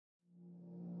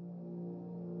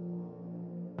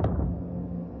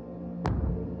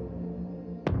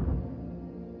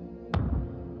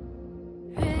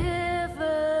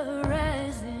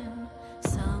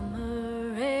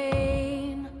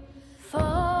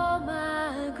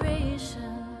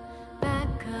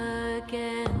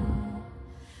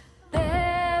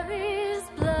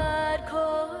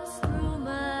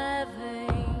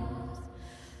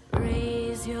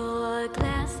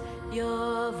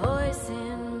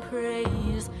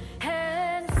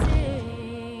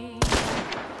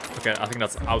Okay, I think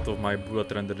that's out of my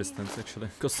bullet render distance actually,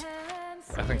 because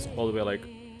I think it's all the way like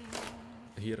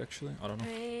here actually. I don't know.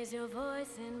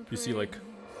 You see like.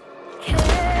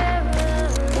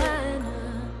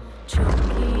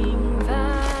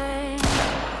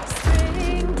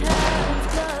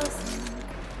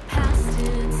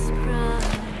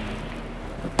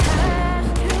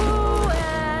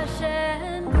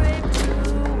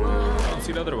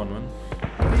 See the other one, man.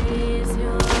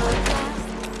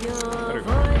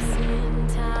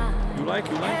 There you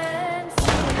go.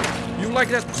 You like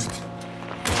that?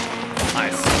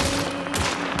 Nice.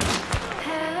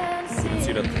 Didn't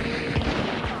see that.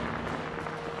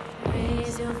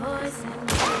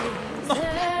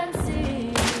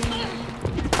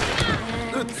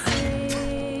 No.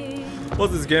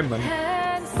 What's this game, man?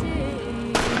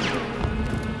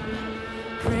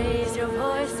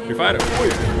 We fire it.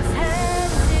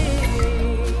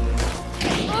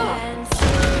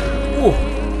 Ooh.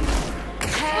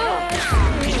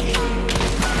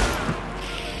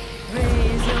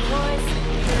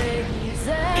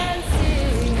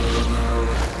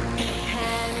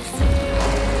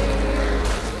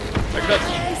 Like that.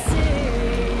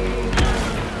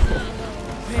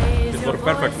 It worked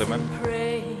perfectly, man.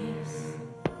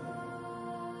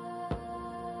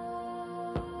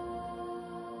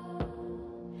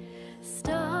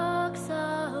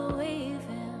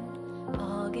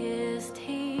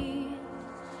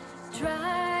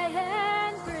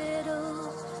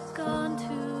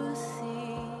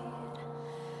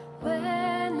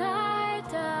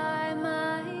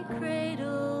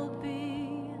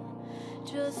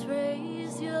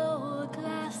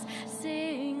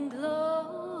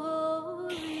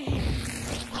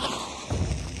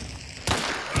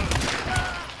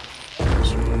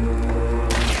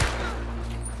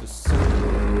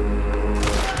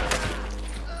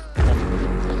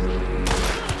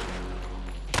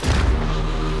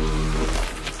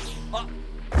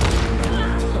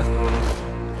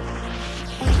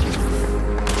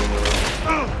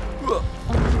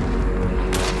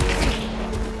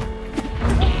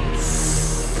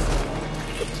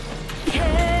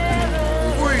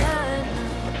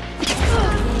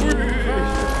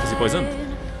 Poison.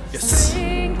 Yes.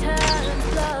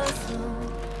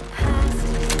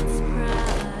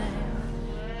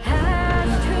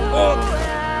 Oh.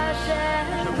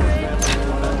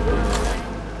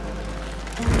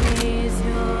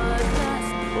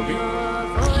 Okay.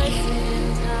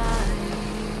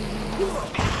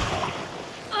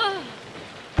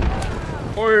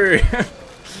 Oi.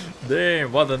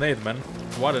 Damn, what a nade, man.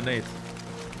 What a nade.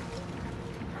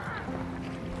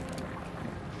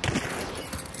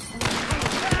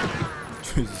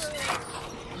 Jesus.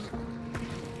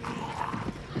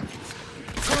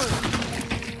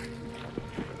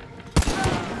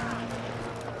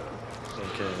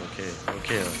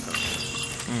 Okay.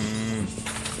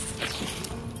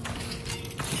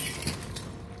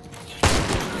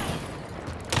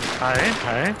 Hei.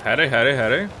 Harry.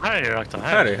 Hei, Rakta.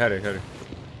 Harry.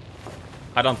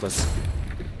 I don't less.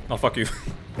 No, fuck you.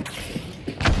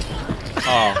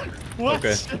 Oh. What?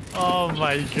 Okay. Oh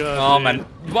my god. Oh dude. man,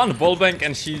 one ball bank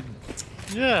and she.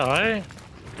 Yeah, right?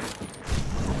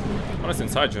 Honestly,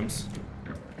 inside jumps.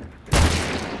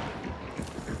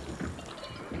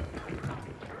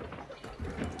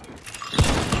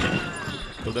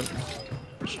 Kill them.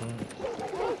 Sure.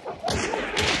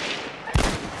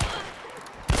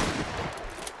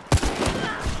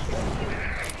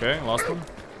 Okay, last one.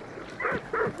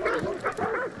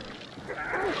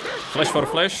 Flash for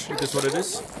flash, it is what it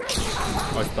is.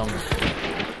 Oh, it's down.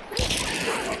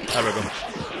 There we go.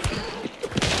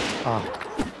 Ah.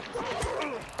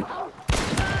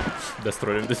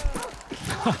 Destroyed it.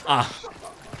 Ah.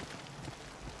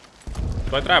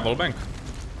 Do I try ball bank?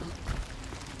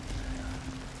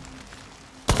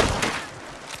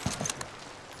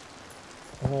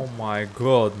 Oh my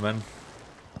god, man.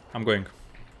 I'm going.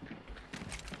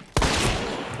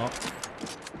 Oh.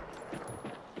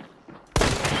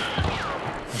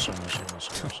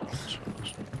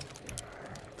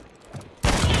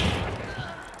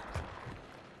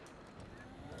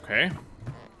 Okay.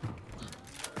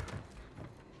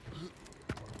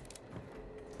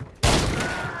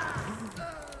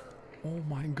 Oh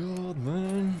my god,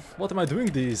 man. What am I doing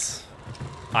this?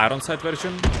 Iron sight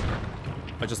version?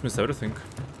 I just missed everything.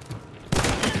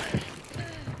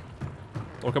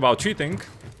 Talk about cheating.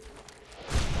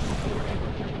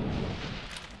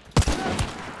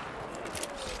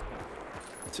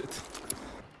 Shit.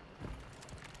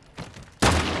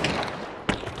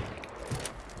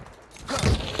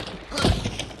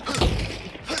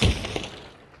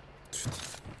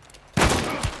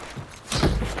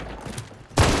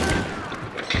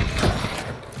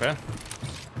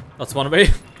 That's one way.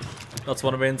 That's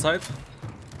one way inside.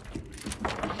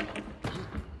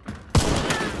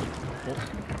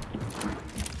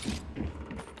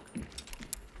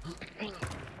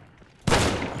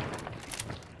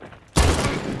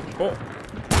 Oh.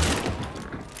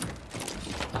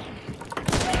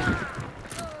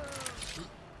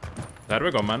 There we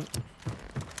go, man.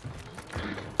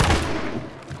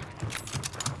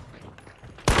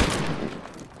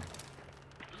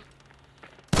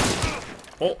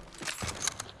 Oh.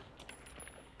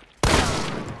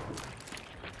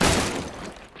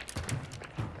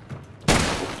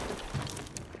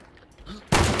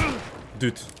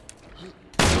 Dude.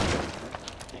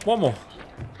 One more.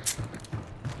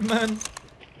 Man.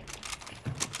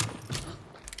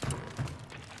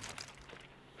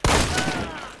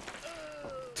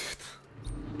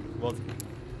 What?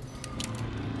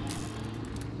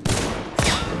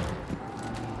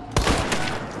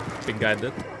 Big guy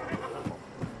dead.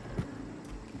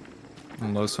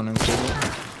 Nice one in cool.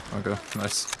 Okay,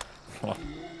 nice. Oh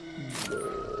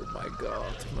my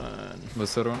god, man.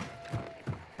 What's that one?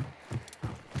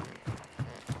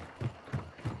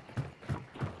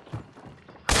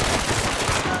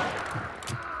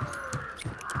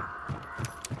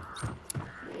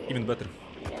 Even better.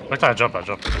 Wait, I drop. What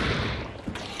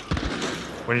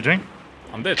are you doing?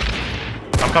 I'm dead.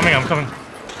 I'm coming.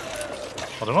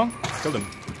 Other one? Killed him.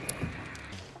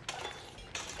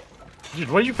 Dude,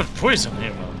 why you put poison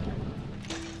here, man?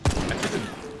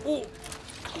 Oh!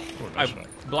 I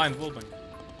blind wallbang.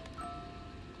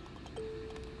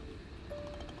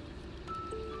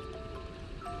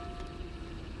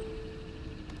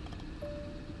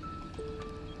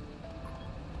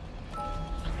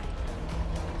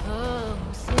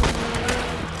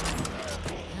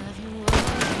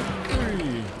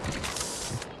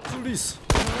 Please.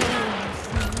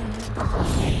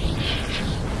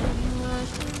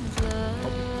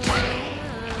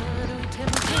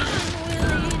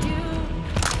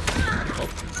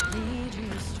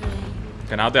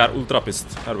 Okay, now they are ultra pissed.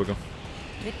 There we go.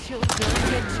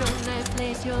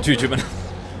 GG, man.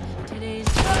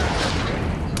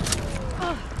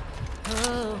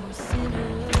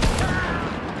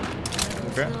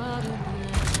 Okay.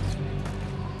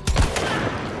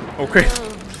 Okay.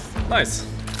 Nice.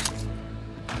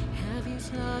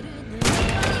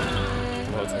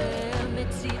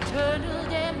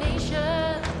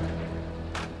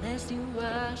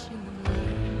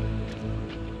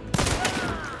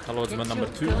 Hello, it's man number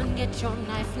 2.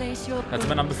 That's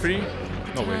man number 3.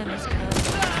 No way.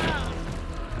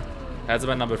 That's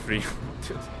man number 3.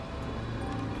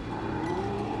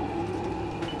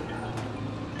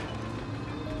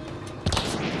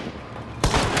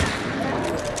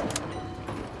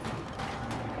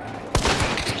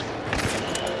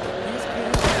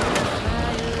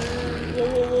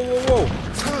 Whoa.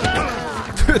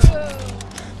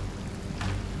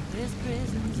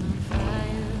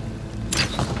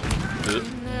 Dude.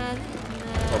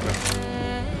 Okay.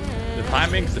 The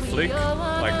timing, the flick,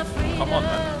 like, come on,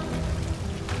 man.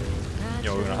 Yo,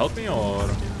 you gonna help me or?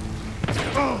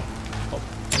 Oh.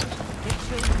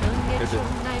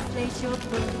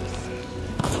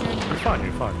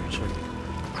 You're fine, you're chill.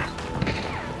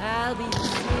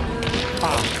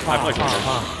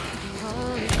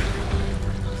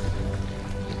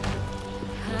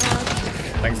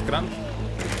 Thanks, Grant.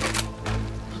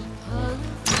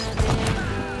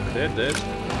 Dead.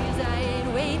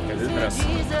 Okay, this dress.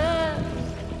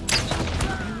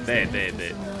 Dead.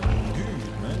 Dude,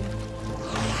 man.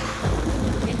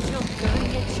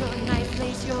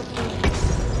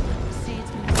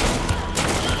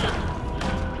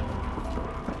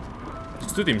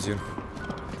 It's 2 teams here.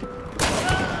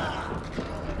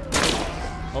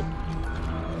 Oh.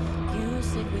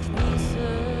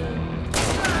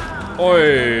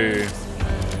 Oi.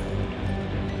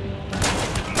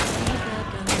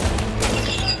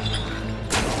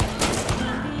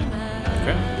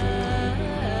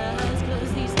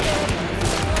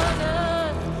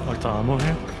 Ammo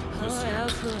here.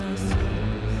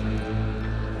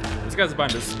 This guy's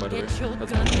behind us, by the way. That's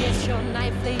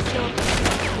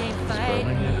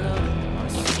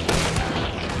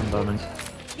I'm bombing.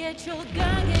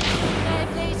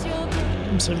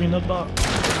 I'm saving that bar.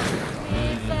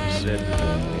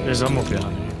 There's ammo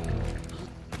behind you.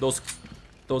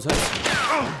 Those heads.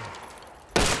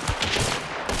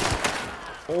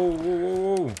 Oh,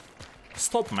 whoa.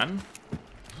 Stop, man.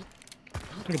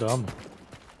 Look at the ammo.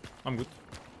 I'm good.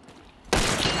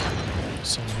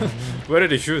 Someone Where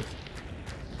did he shoot?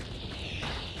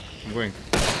 I'm going.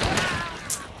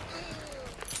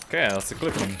 Okay, that's a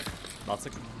clipping. That's a...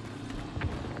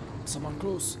 Someone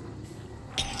close.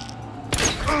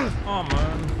 Oh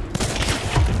man.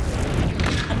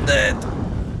 I'm dead.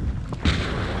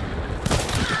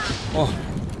 Oh.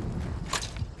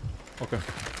 Okay.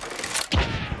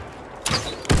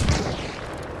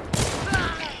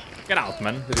 Get out,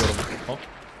 man. With your... Oh.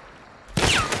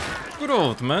 Good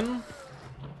old man.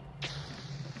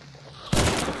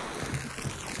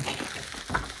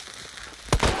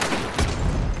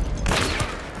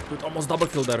 Dude, almost double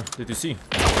kill there. Did you see?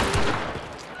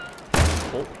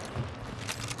 Oh.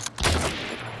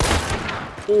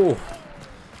 Oh.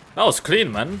 That was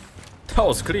clean, man. That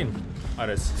was clean.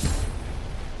 Ares.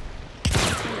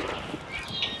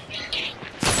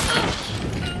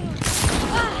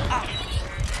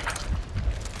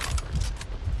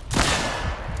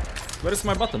 Where is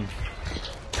my button?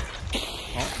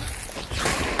 Oh.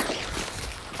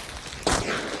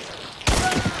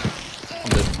 I'm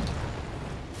dead.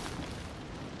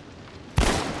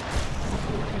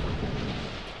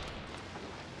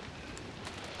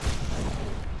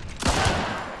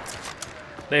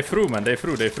 They threw, man. They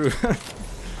threw.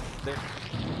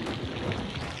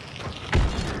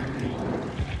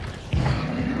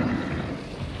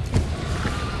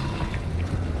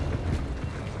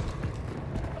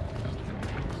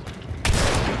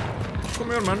 Come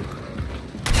here, man.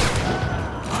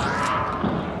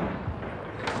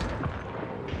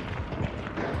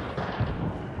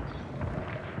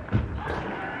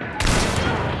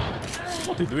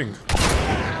 What are you doing?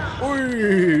 Oi,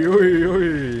 oi,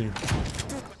 oi.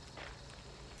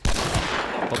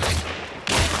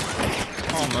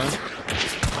 Oh, man.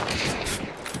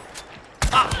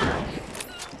 Ah!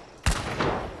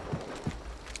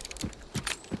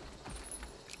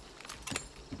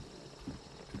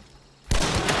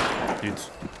 Dude.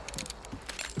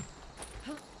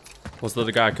 Was that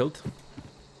the guy I killed?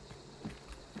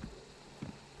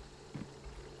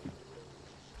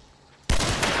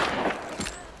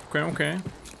 Okay.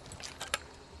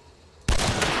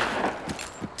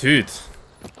 Dude.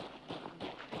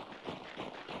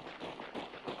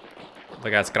 The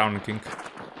guy's crown king.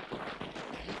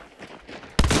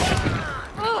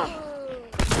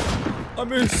 I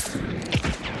missed.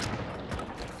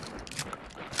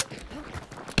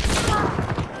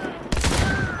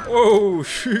 Oh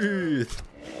shit!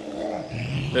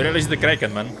 They released the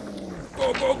Kraken, man.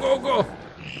 Go, go, go, go!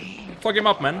 Fuck him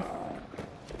up, man.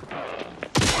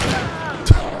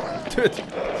 Dude.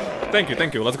 Thank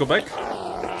you. Let's go back.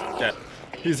 Yeah.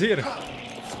 He's here.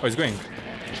 Oh, he's going.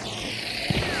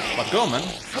 But go, man.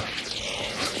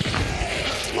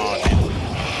 Oh, dude.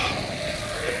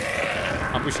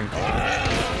 I'm pushing.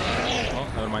 Oh,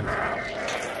 never mind.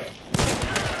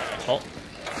 Oh.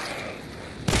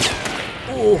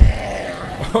 Oh.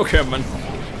 Okay, man.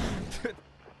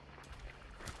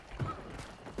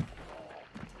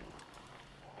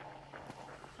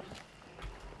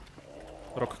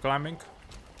 Rock climbing.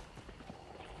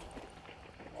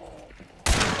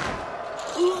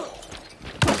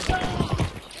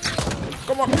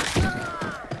 Come on.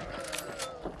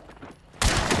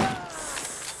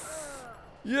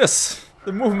 Yes,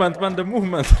 the movement, man, the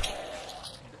movement.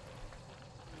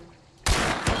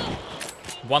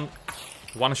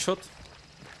 One shot.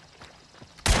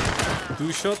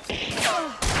 Two shot.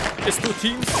 It's two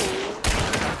teams.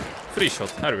 Three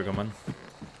shot. There we go, man.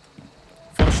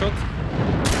 Four shot.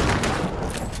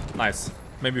 Nice.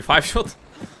 Maybe five shot.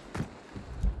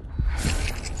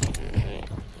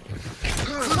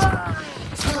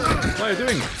 What are you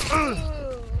doing?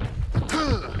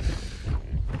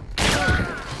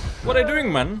 What are you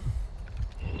doing, man?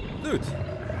 Dude.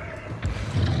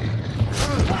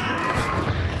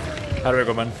 There we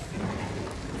go, man.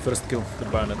 First kill, the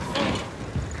bayonet.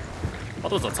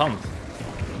 What was that sound?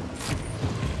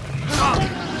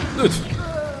 Dude!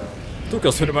 Two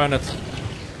kills with the bayonet.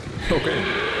 Okay.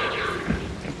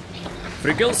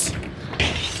 3 kills?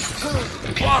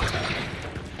 What?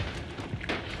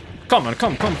 Come on,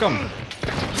 come.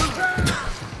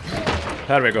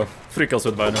 There we go. 3 kills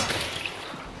with bayonet.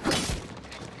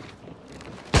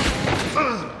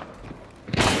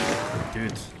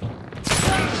 Dude.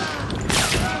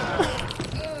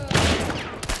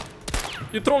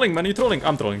 You trolling, man, you trolling.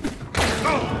 I'm trolling.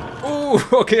 Oh,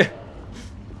 okay.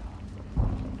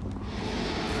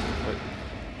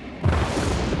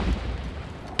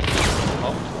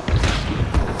 Oh.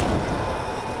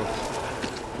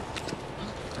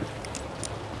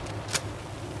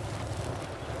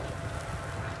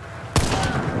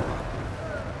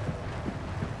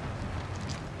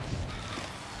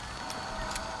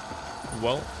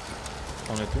 Well,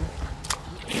 only 2.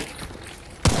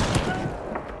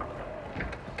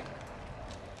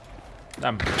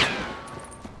 Damn.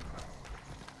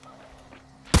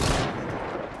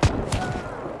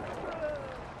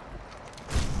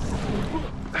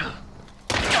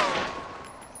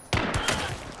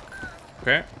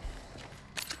 Okay.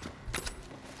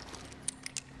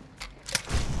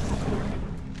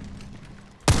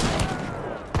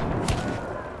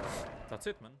 That's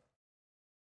it, man.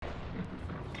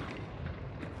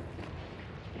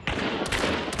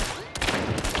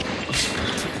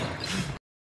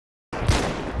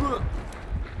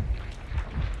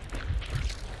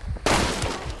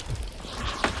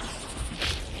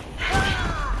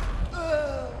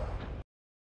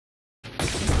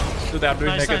 Dude, they are doing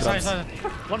Nice, naked nice, runs. nice,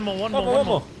 nice. One more. One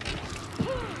more.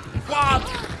 What?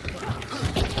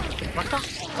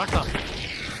 Fractal.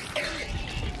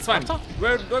 It's fine.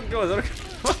 Where? Don't go.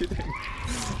 What are you doing?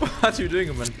 What are you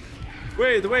doing, man?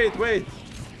 Wait. Wait.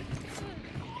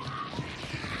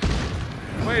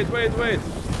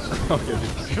 Okay,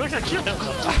 dude. You can kill him.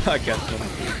 I can't, man.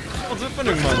 What's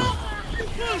happening, man?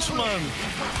 Yes, man.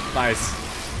 Nice.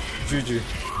 GG.